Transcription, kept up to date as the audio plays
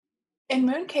In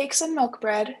Mooncakes and Milk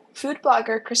Bread, food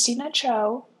blogger Kristina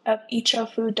Cho of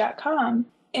eatchofood.com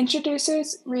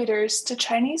introduces readers to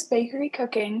Chinese bakery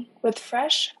cooking with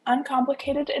fresh,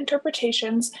 uncomplicated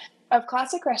interpretations of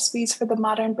classic recipes for the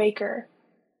modern baker.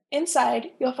 Inside,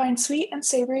 you'll find sweet and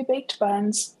savory baked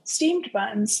buns, steamed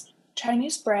buns,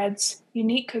 Chinese breads,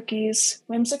 unique cookies,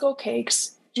 whimsical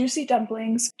cakes, juicy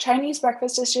dumplings, Chinese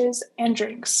breakfast dishes, and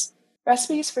drinks.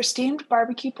 Recipes for steamed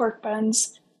barbecue pork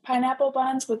buns, pineapple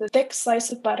buns with a thick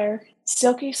slice of butter,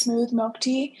 silky smooth milk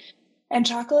tea, and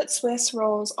chocolate Swiss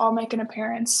rolls all make an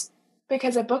appearance,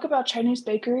 because a book about Chinese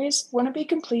bakeries wouldn't be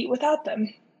complete without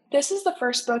them. This is the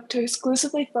first book to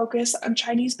exclusively focus on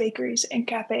Chinese bakeries and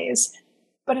cafes,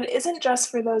 but it isn't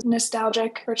just for those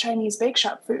nostalgic for Chinese bake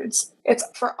shop foods. It's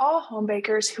for all home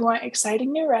bakers who want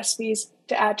exciting new recipes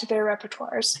to add to their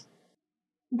repertoires.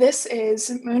 This is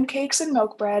Mooncakes and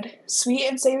Milk Bread, Sweet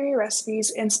and Savory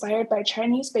Recipes Inspired by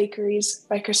Chinese Bakeries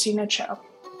by Kristina Cho.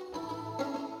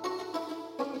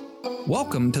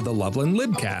 Welcome to the LOVEland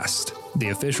Libcast,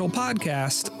 the official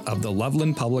podcast of the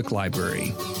LOVEland Public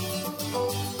Library.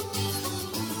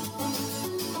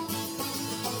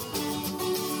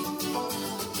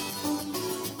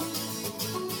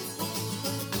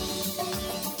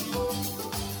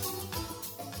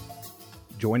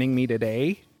 Joining me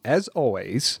today, as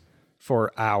always,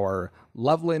 for our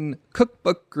LOVEland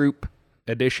Cookbook Group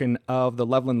edition of the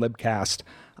LOVEland Libcast,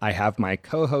 I have my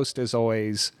co-host, as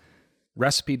always,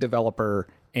 recipe developer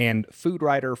and food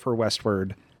writer for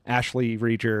Westward, Ashley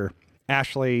Reger.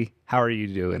 Ashley, how are you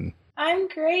doing? I'm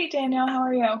great, Daniel. How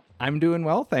are you? I'm doing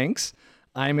well, thanks.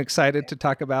 I'm excited to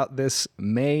talk about this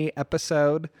May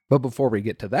episode. But before we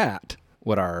get to that,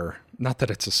 not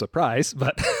that it's a surprise,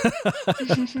 but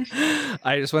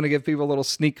I just want to give people a little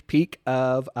sneak peek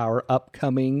of our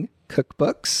upcoming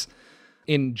cookbooks.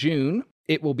 In June,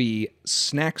 it will be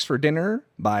Snacks for Dinner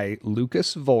by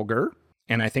Lucas Volger.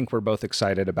 And I think we're both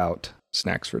excited about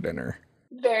Snacks for Dinner.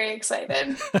 Very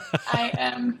excited. I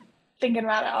am thinking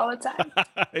about it all the time.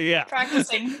 Yeah.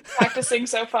 Practicing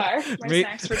so far.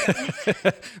 Snacks for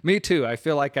dinner. Me too. I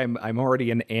feel like I'm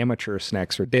already an amateur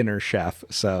Snacks for Dinner chef,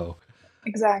 so.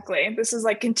 Exactly. This is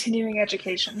like continuing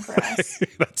education for us.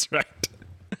 That's right.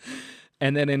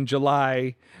 And then in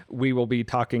July, we will be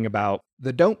talking about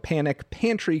the Don't Panic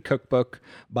Pantry Cookbook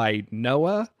by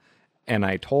Noah. And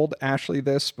I told Ashley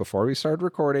this before we started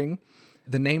recording.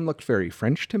 The name looked very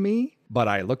French to me, but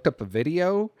I looked up a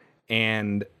video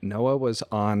and Noah was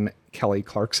on Kelly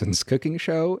Clarkson's cooking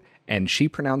show and she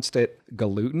pronounced it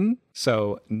gluten.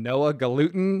 So Noah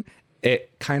gluten,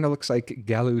 it kind of looks like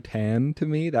galutin to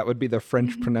me. That would be the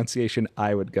French pronunciation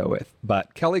I would go with.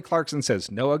 But Kelly Clarkson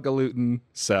says Noah gluten,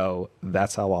 so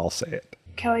that's how I'll say it.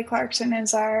 Kelly Clarkson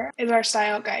is our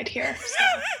style guide here.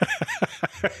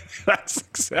 So. That's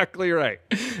exactly right.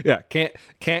 Yeah,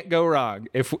 can't go wrong.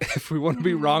 If we want to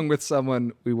be wrong with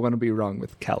someone, we want to be wrong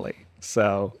with Kelly.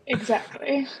 So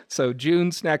exactly. So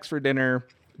June, Snacks for Dinner.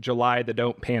 July, the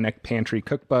Don't Panic Pantry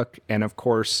Cookbook, and of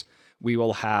course, we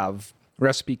will have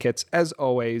recipe kits as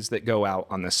always that go out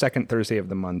on the second Thursday of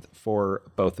the month for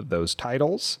both of those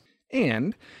titles.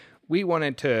 And we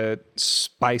wanted to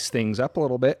spice things up a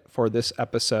little bit for this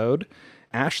episode.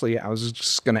 Ashley, I was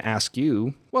just going to ask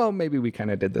you, well, maybe we kind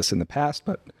of did this in the past,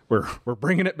 but we're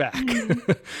bringing it back.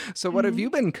 So what have you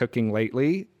been cooking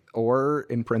lately, or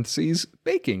in parentheses,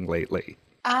 baking lately?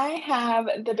 I have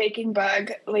the baking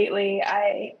bug lately.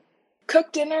 I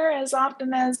cook dinner as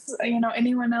often as,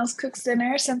 anyone else cooks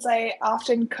dinner. Since I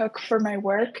often cook for my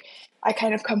work, I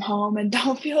kind of come home and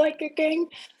don't feel like cooking.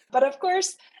 But of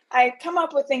course, I come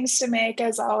up with things to make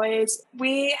as always.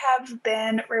 We have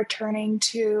been returning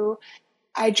to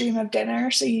I Dream of Dinner,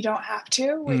 So You Don't Have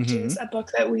to, which is a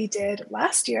book that we did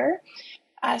last year.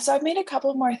 So I've made a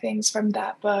couple more things from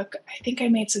that book. I think I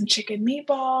made some chicken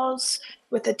meatballs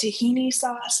with a tahini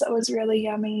sauce that was really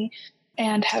yummy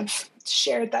and have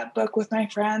shared that book with my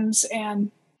friends.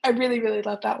 And I really, really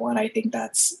love that one. I think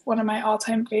that's one of my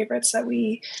all-time favorites that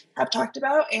we have talked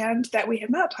about and that we have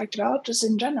not talked about just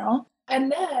in general.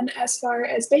 And then as far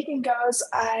as baking goes,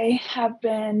 I have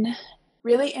been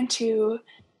really into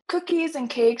cookies and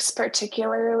cakes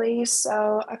particularly.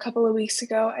 So a couple of weeks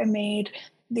ago, I made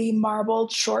the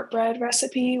marbled shortbread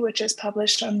recipe, which is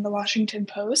published on the Washington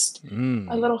Post.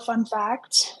 A little fun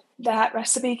fact, that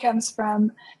recipe comes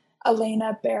from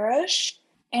Elena Barish,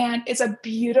 and it's a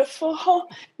beautiful,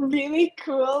 really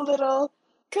cool little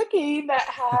cookie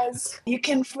that you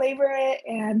can flavor it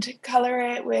and color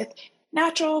it with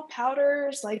natural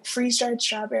powders like freeze-dried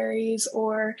strawberries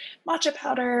or matcha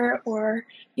powder or,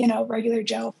 regular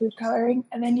gel food coloring.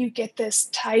 And then you get this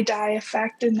tie-dye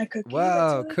effect in the cookie.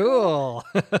 Wow, really cool.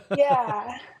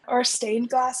 Yeah. or stained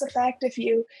glass effect if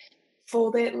you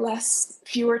fold it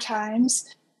fewer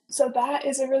times. So that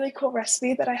is a really cool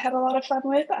recipe that I had a lot of fun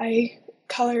with. I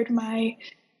colored my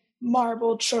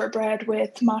marbled shortbread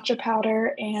with matcha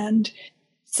powder and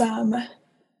some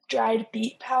dried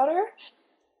beet powder,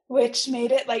 which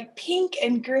made it like pink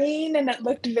and green, and it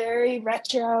looked very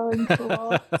retro and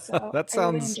cool. So That I really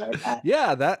sounds, enjoyed that.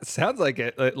 yeah, that sounds like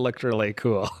it looked really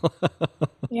cool.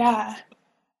 Yeah.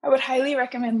 I would highly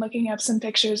recommend looking up some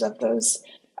pictures of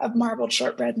marbled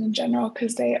shortbread in general,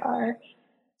 because they are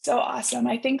so awesome.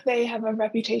 I think they have a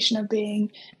reputation of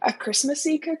being a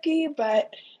Christmassy cookie,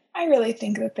 but I really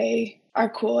think that they are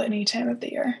cool any time of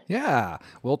the year. Yeah,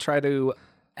 we'll try to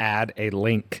add a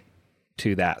link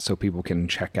to that so people can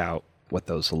check out what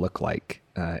those look like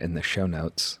in the show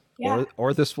notes. Yeah.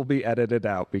 Or this will be edited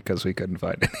out because we couldn't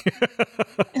find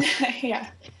any.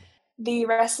 Yeah. The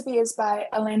recipe is by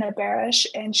Elena Barish,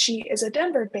 and she is a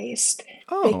Denver-based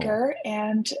baker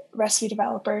and recipe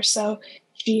developer. So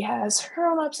she has her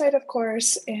own website, of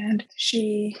course, and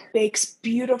she bakes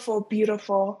beautiful,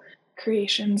 beautiful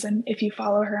creations. And if you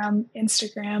follow her on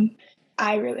Instagram,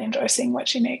 I really enjoy seeing what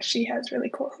she makes. She has really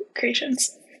cool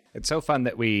creations. It's so fun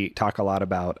that we talk a lot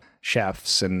about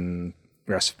chefs and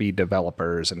recipe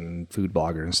developers and food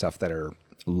bloggers and stuff that are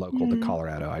local to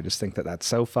Colorado. I just think that that's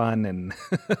so fun and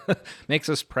makes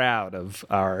us proud of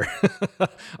our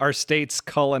our state's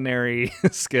culinary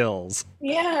skills.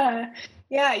 Yeah.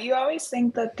 Yeah. You always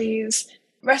think that these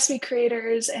recipe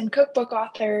creators and cookbook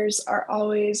authors are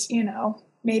always,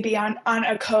 maybe on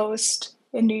a coast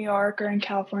in New York or in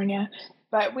California.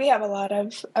 But we have a lot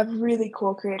of really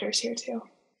cool creators here too.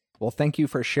 Well, thank you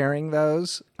for sharing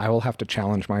those. I will have to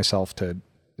challenge myself to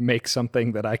make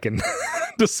something that I can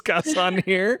discuss on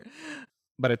here.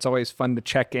 But it's always fun to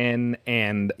check in.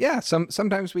 And yeah,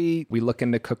 sometimes we look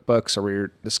into cookbooks, or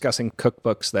we're discussing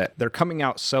cookbooks that they're coming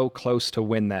out so close to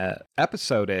when the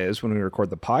episode is, when we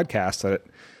record the podcast, that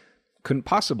couldn't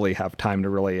possibly have time to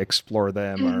really explore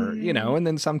them, or, and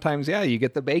then sometimes, yeah, you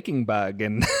get the baking bug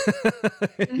and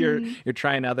you're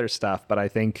trying other stuff. But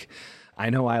I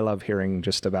know I love hearing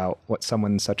just about what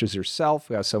someone such as yourself,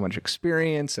 who has so much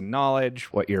experience and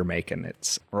knowledge, what you're making.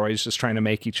 We're always just trying to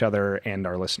make each other and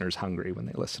our listeners hungry when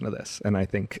they listen to this. And I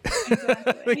think, Exactly.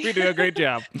 I think we do a great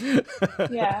job.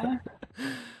 Yeah.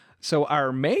 So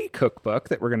our May cookbook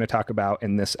that we're going to talk about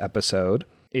in this episode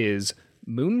is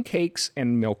Mooncakes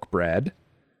and Milk Bread,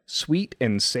 Sweet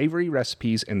and Savory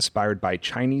Recipes Inspired by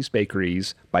Chinese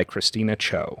Bakeries by Kristina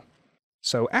Cho.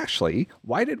 So, Ashley,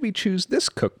 why did we choose this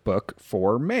cookbook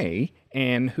for May,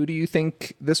 and who do you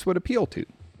think this would appeal to?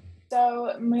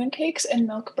 So, Mooncakes and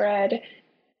Milk Bread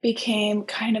became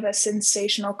kind of a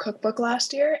sensational cookbook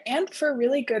last year, and for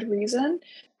really good reason.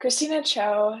 Kristina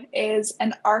Cho is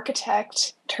an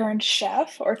architect turned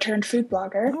chef or turned food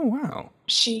blogger. Oh, wow.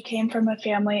 She came from a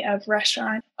family of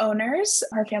restaurant owners.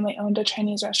 Her family owned a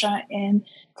Chinese restaurant in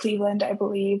Cleveland, I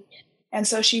believe. And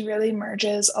so she really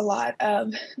merges a lot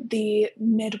of the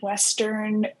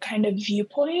Midwestern kind of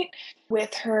viewpoint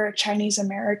with her Chinese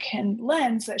American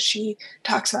lens that she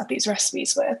talks about these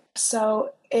recipes with.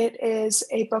 So it is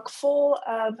a book full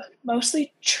of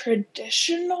mostly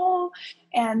traditional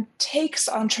and takes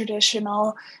on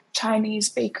traditional Chinese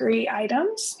bakery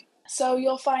items. So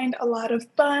you'll find a lot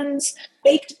of buns,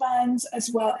 baked buns, as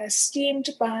well as steamed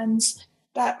buns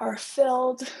that are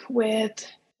filled with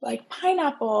like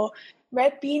pineapple,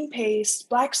 red bean paste,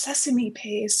 black sesame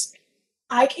paste.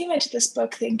 I came into this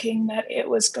book thinking that it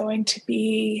was going to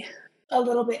be a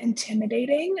little bit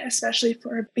intimidating, especially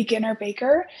for a beginner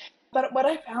baker. But what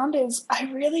I found is I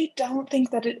really don't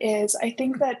think that it is. I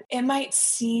think that it might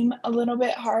seem a little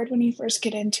bit hard when you first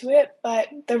get into it, but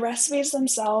the recipes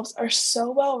themselves are so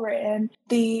well written.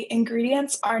 The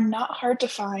ingredients are not hard to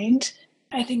find.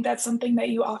 I think that's something that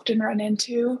you often run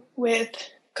into with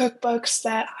cookbooks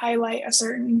that highlight a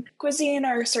certain cuisine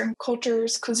or a certain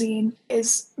culture's cuisine,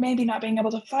 is maybe not being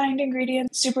able to find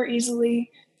ingredients super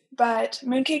easily. But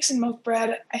Mooncakes and Milk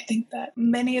Bread, I think that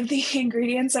many of the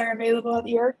ingredients are available at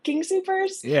your King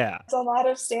Soopers. Yeah. It's a lot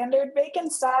of standard bacon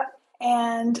stuff.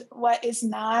 And what is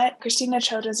not, Kristina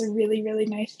Cho does a really, really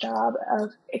nice job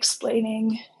of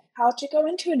explaining how to go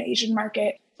into an Asian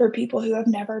market for people who have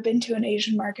never been to an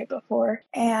Asian market before,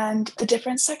 and the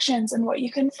different sections and what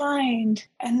you can find.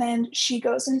 And then she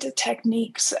goes into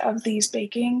techniques of these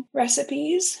baking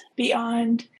recipes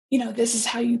beyond, this is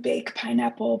how you bake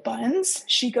pineapple buns.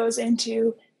 She goes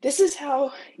into, this is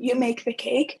how you make the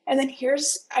cake. And then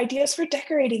here's ideas for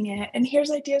decorating it. And here's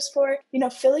ideas for,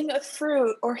 filling with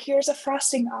fruit, or here's a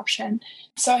frosting option.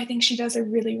 So I think she does a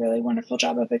really, really wonderful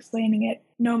job of explaining it,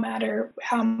 no matter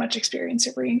how much experience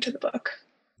you're bringing to the book.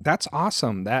 That's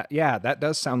awesome. That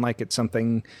does sound like it's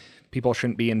something people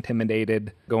shouldn't be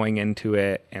intimidated going into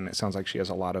it. And it sounds like she has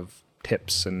a lot of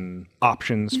tips and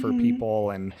options for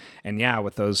people. And yeah,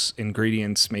 with those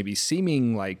ingredients maybe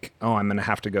seeming like, oh, I'm going to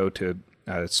have to go to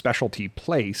a specialty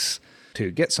place to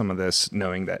get some of this,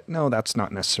 knowing that, no, that's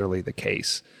not necessarily the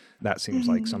case. That seems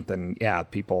like something,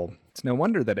 people, it's no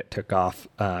wonder that it took off.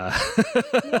 Yeah.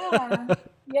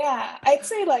 I'd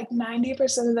say like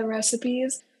 90% of the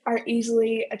recipes are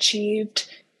easily achieved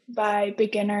by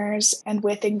beginners and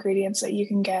with ingredients that you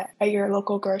can get at your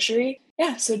local grocery.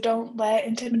 Yeah, so don't let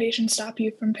intimidation stop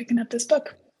you from picking up this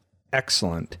book.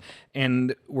 Excellent.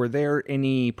 And were there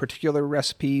any particular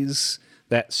recipes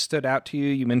that stood out to you?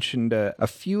 You mentioned a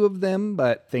few of them,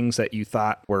 but things that you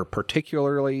thought were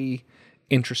particularly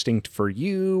interesting for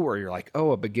you, or you're like,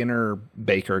 oh, a beginner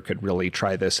baker could really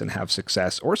try this and have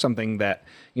success, or something that,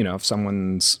 if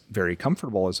someone's very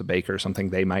comfortable as a baker, something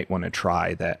they might want to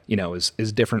try that,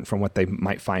 is different from what they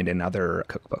might find in other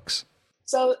cookbooks.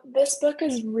 So this book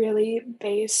is really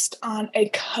based on a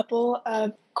couple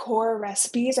of core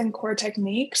recipes and core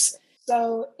techniques.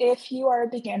 So if you are a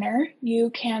beginner,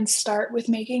 you can start with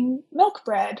making milk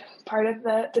bread, part of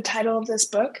the title of this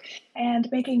book.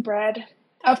 And making bread,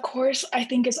 of course, I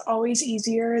think is always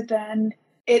easier than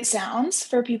it sounds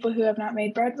for people who have not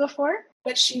made bread before.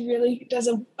 But she really does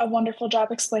a wonderful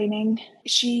job explaining.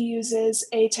 She uses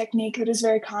a technique that is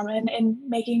very common in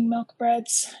making milk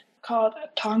breads called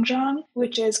tongjang,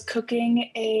 which is cooking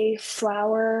a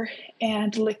flour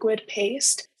and liquid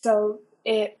paste. So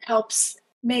it helps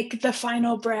make the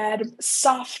final bread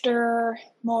softer,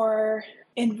 more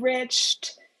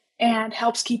enriched, and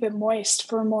helps keep it moist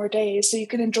for more days. So you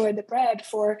can enjoy the bread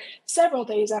for several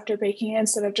days after baking it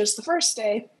instead of just the first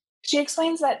day. She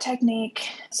explains that technique.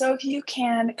 So if you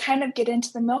can kind of get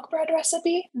into the milk bread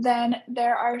recipe, then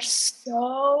there are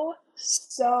so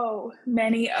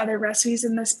many other recipes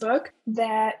in this book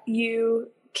that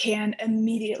you can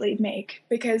immediately make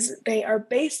because they are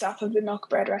based off of the milk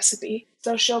bread recipe.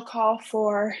 So she'll call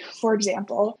for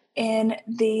example, in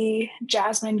the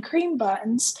jasmine cream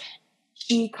buns,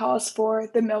 she calls for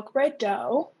the milk bread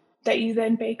dough that you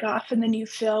then bake off and then you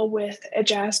fill with a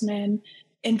jasmine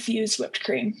infused whipped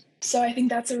cream. So I think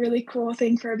that's a really cool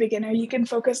thing for a beginner. You can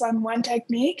focus on one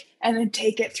technique and then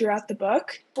take it throughout the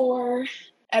book. For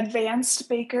advanced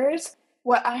bakers,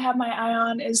 what I have my eye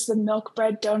on is the milk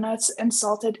bread donuts and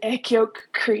salted egg yolk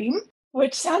cream,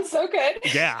 which sounds so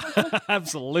good. Yeah,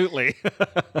 absolutely.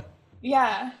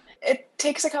 Yeah. It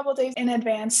takes a couple days in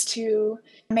advance to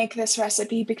make this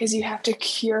recipe because you have to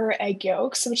cure egg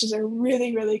yolks, which is a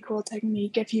really, really cool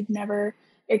technique if you've never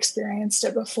experienced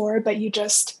it before, but you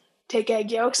just take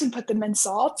egg yolks and put them in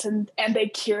salt and they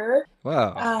cure.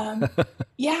 Wow.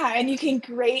 Yeah, and you can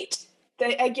grate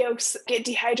the egg yolks, get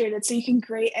dehydrated, so you can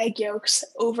grate egg yolks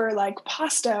over like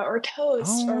pasta or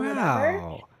toast or whatever.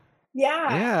 Wow.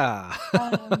 Yeah.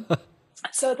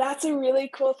 So that's a really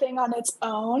cool thing on its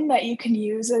own that you can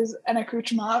use as an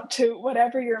accoutrement to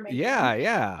whatever you're making.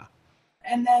 Yeah.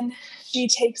 And then she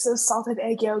takes those salted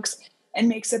egg yolks and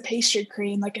makes a pastry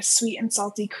cream, like a sweet and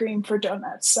salty cream for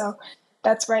donuts. So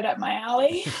that's right up my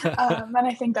alley. And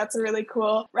I think that's a really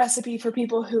cool recipe for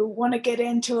people who want to get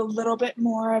into a little bit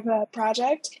more of a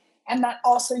project. And that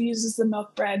also uses the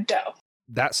milk bread dough.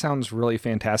 That sounds really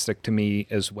fantastic to me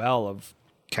as well, of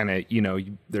kind of,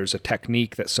 there's a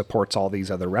technique that supports all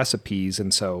these other recipes.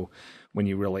 And so when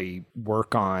you really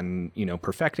work on,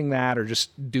 perfecting that, or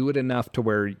just do it enough to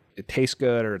where it tastes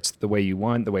good, or it's the way you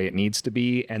want, the way it needs to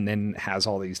be, and then has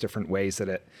all these different ways that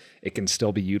it can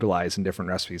still be utilized in different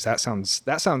recipes. That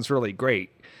sounds really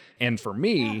great. And for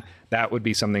me, that would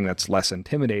be something that's less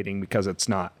intimidating because it's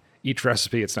not each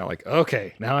recipe. It's not like,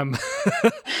 okay, now I'm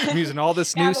using all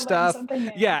this new stuff.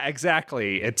 Yeah,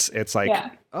 exactly. It's like,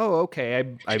 oh,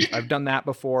 okay, I've done that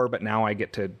before, but now I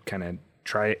get to kind of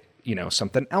try,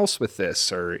 something else with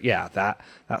this, or that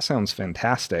sounds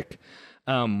fantastic.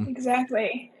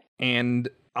 Exactly. And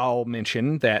I'll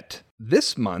mention that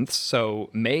this month, so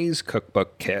May's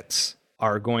cookbook kits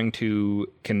are going to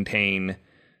contain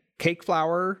cake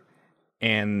flour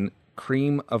and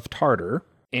cream of tartar,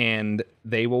 and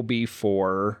they will be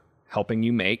for helping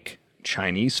you make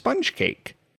Chinese sponge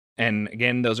cake. And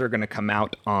again, those are going to come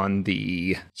out on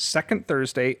the second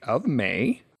Thursday of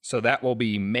May. So that will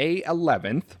be May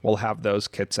 11th. We'll have those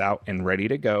kits out and ready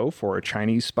to go for a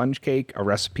Chinese sponge cake, a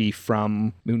recipe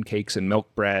from Mooncakes and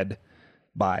Milk Bread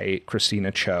by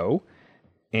Kristina Cho.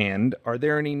 And are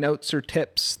there any notes or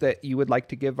tips that you would like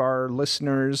to give our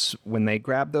listeners when they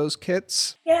grab those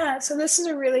kits? Yeah, so this is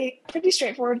a really pretty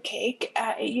straightforward cake.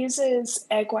 It uses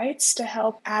egg whites to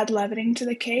help add leavening to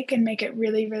the cake and make it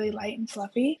really, really light and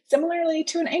fluffy. Similarly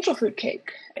to an angel food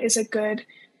cake is a good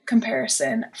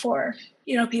comparison for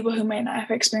people who might not have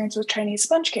experience with Chinese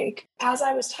sponge cake. As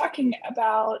I was talking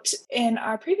about in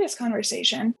our previous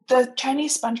conversation, the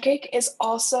Chinese sponge cake is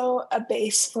also a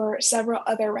base for several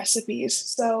other recipes.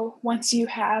 So once you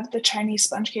have the Chinese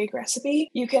sponge cake recipe,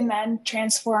 you can then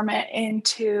transform it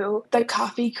into the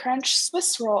coffee crunch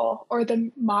Swiss roll or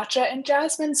the matcha and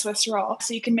jasmine Swiss roll.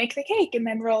 So you can make the cake and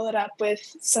then roll it up with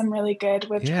some really good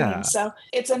whipped cream. So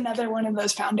it's another one of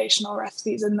those foundational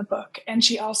recipes in the book. And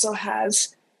she also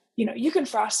has you can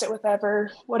frost it with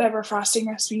whatever frosting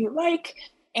recipe you like,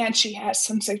 and she has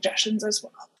some suggestions as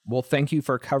well. Well, thank you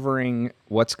for covering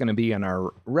what's going to be in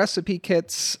our recipe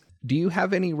kits. Do you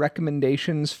have any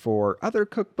recommendations for other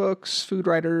cookbooks, food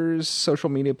writers, social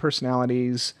media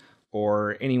personalities,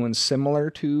 or anyone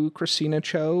similar to Kristina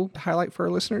Cho to highlight for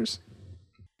our listeners?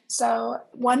 So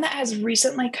one that has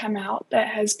recently come out that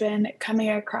has been coming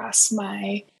across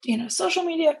my, social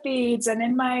media feeds and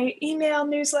in my email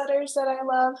newsletters that I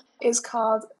love is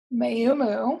called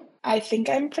Mayumu. I think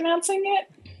I'm pronouncing it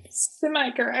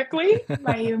semi-correctly.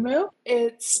 Mayumu.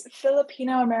 It's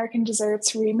Filipino-American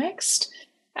desserts remixed.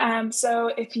 So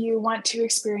if you want to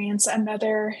experience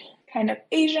another kind of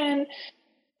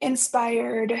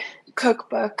Asian-inspired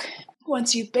cookbook,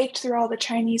 once you've baked through all the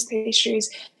Chinese pastries,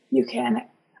 you can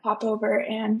hop over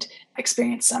and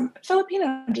experience some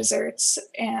Filipino desserts.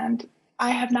 And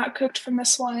I have not cooked from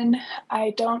this one.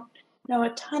 I don't know a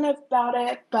ton about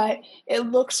it, but it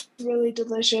looks really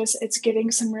delicious. It's getting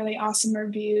some really awesome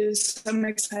reviews. So I'm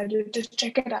excited to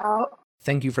check it out.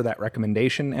 Thank you for that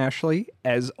recommendation, Ashley.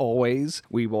 As always,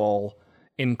 we will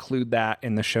include that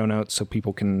in the show notes so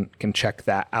people can check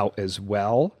that out as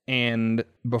well. And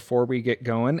before we get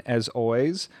going, as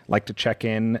always, I'd like to check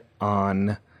in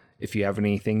on if you have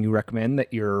anything you recommend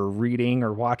that you're reading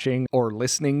or watching or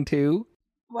listening to.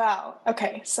 Wow.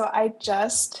 Okay. So I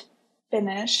just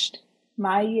finished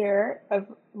my year of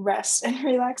rest and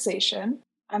relaxation.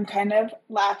 I'm kind of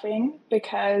laughing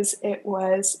because it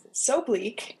was so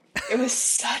bleak. It was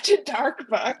such a dark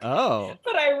book. Oh.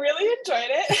 But I really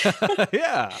enjoyed it.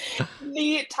 Yeah.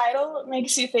 The title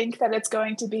makes you think that it's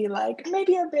going to be like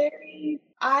maybe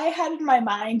I had in my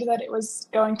mind that it was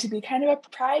going to be kind of a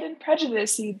Pride and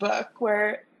Prejudice-y book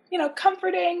where,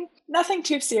 comforting, nothing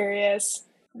too serious.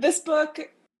 This book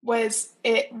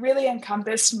it really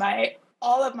encompassed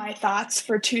all of my thoughts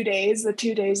for 2 days, the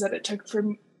 2 days that it took for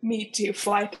me to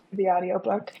fly through the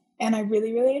audiobook. And I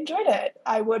really, really enjoyed it.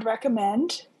 I would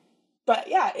recommend. But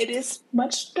yeah, it is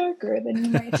much darker than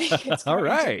you might think it's going All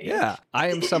right, to be. yeah. I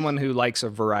am someone who likes a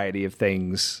variety of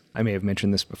things. I may have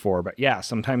mentioned this before, but yeah,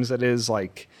 sometimes it is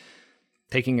like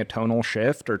taking a tonal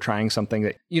shift or trying something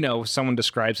that, someone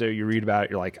describes it, you read about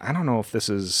it, you're like, I don't know if this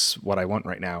is what I want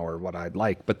right now or what I'd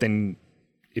like. But then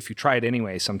if you try it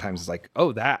anyway, sometimes it's like,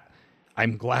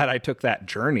 I'm glad I took that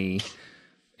journey.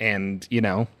 And,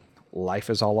 life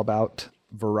is all about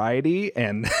variety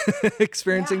and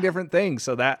experiencing different things.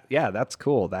 So that's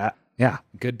cool.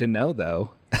 Good to know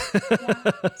though.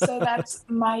 So that's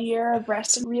My Year of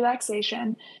Rest and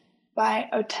Relaxation by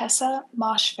Otessa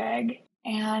Moshfegh.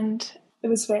 And it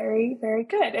was very, very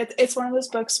good. It's one of those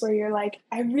books where you're like,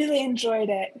 I really enjoyed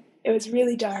it. It was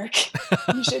really dark.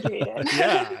 You should read it.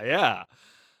 Yeah.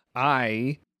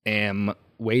 I am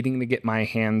waiting to get my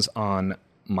hands on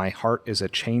My Heart is a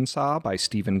Chainsaw by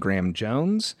Stephen Graham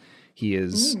Jones. He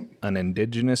is an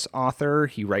Indigenous author.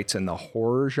 He writes in the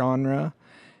horror genre,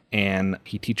 and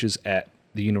he teaches at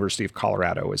the University of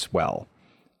Colorado as well.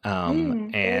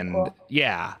 And cool.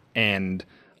 Yeah, and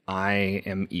I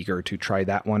am eager to try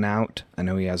that one out. I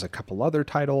know he has a couple other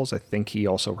titles. I think he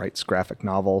also writes graphic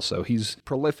novels, so he's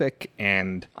prolific,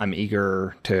 and I'm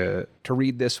eager to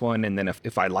read this one. And then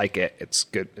if I like it, it's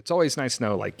good. It's always nice to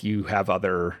know, like, you have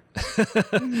other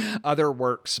other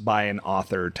works by an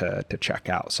author to check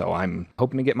out. So I'm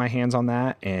hoping to get my hands on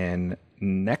that. And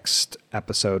next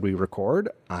episode we record,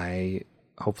 I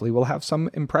hopefully will have some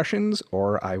impressions,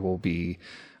 or I will be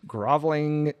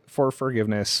groveling for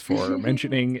forgiveness for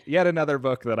mentioning yet another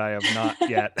book that I have not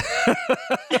yet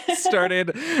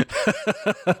started.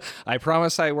 I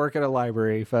promise I work at a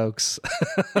library, folks.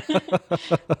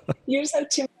 You just have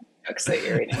too many books that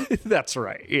you're reading. That's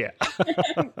right. Yeah.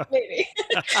 Maybe.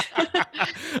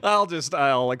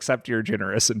 I'll accept your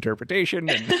generous interpretation.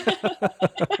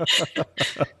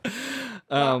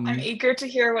 I'm eager to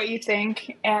hear what you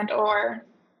think and or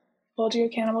hold you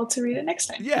accountable to read it next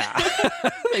time. Yeah.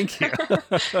 Thank you.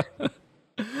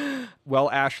 Well,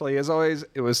 Ashley, as always,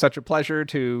 it was such a pleasure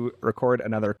to record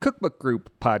another Cookbook Group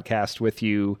podcast with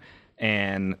you,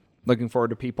 and looking forward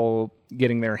to people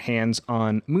getting their hands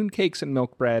on Mooncakes and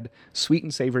Milk Bread, sweet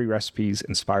and savory recipes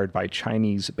inspired by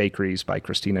Chinese Bakeries by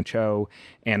Kristina Cho,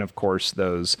 and of course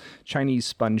those Chinese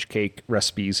sponge cake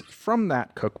recipes from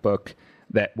that cookbook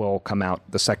that will come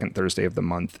out the second Thursday of the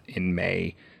month in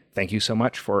May. Thank you so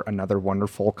much for another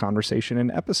wonderful conversation and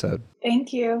episode.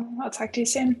 Thank you. I'll talk to you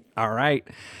soon. All right.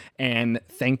 And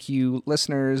thank you,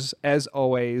 listeners, as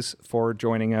always, for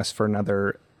joining us for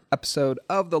another episode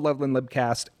of the LOVEland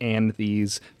Libcast and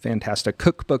these fantastic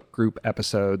Cookbook Group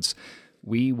episodes.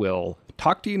 We will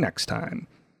talk to you next time.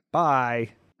 Bye.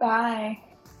 Bye.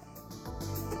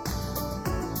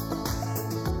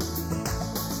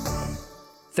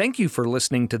 Thank you for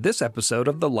listening to this episode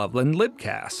of the LOVEland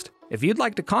Libcast. If you'd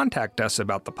like to contact us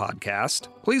about the podcast,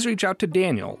 please reach out to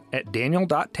Daniel at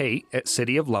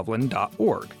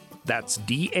daniel.tate@cityofloveland.org. That's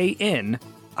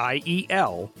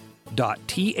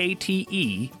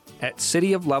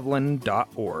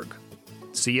DANIEL.TATE@cityofloveland.org.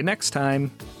 See you next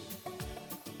time.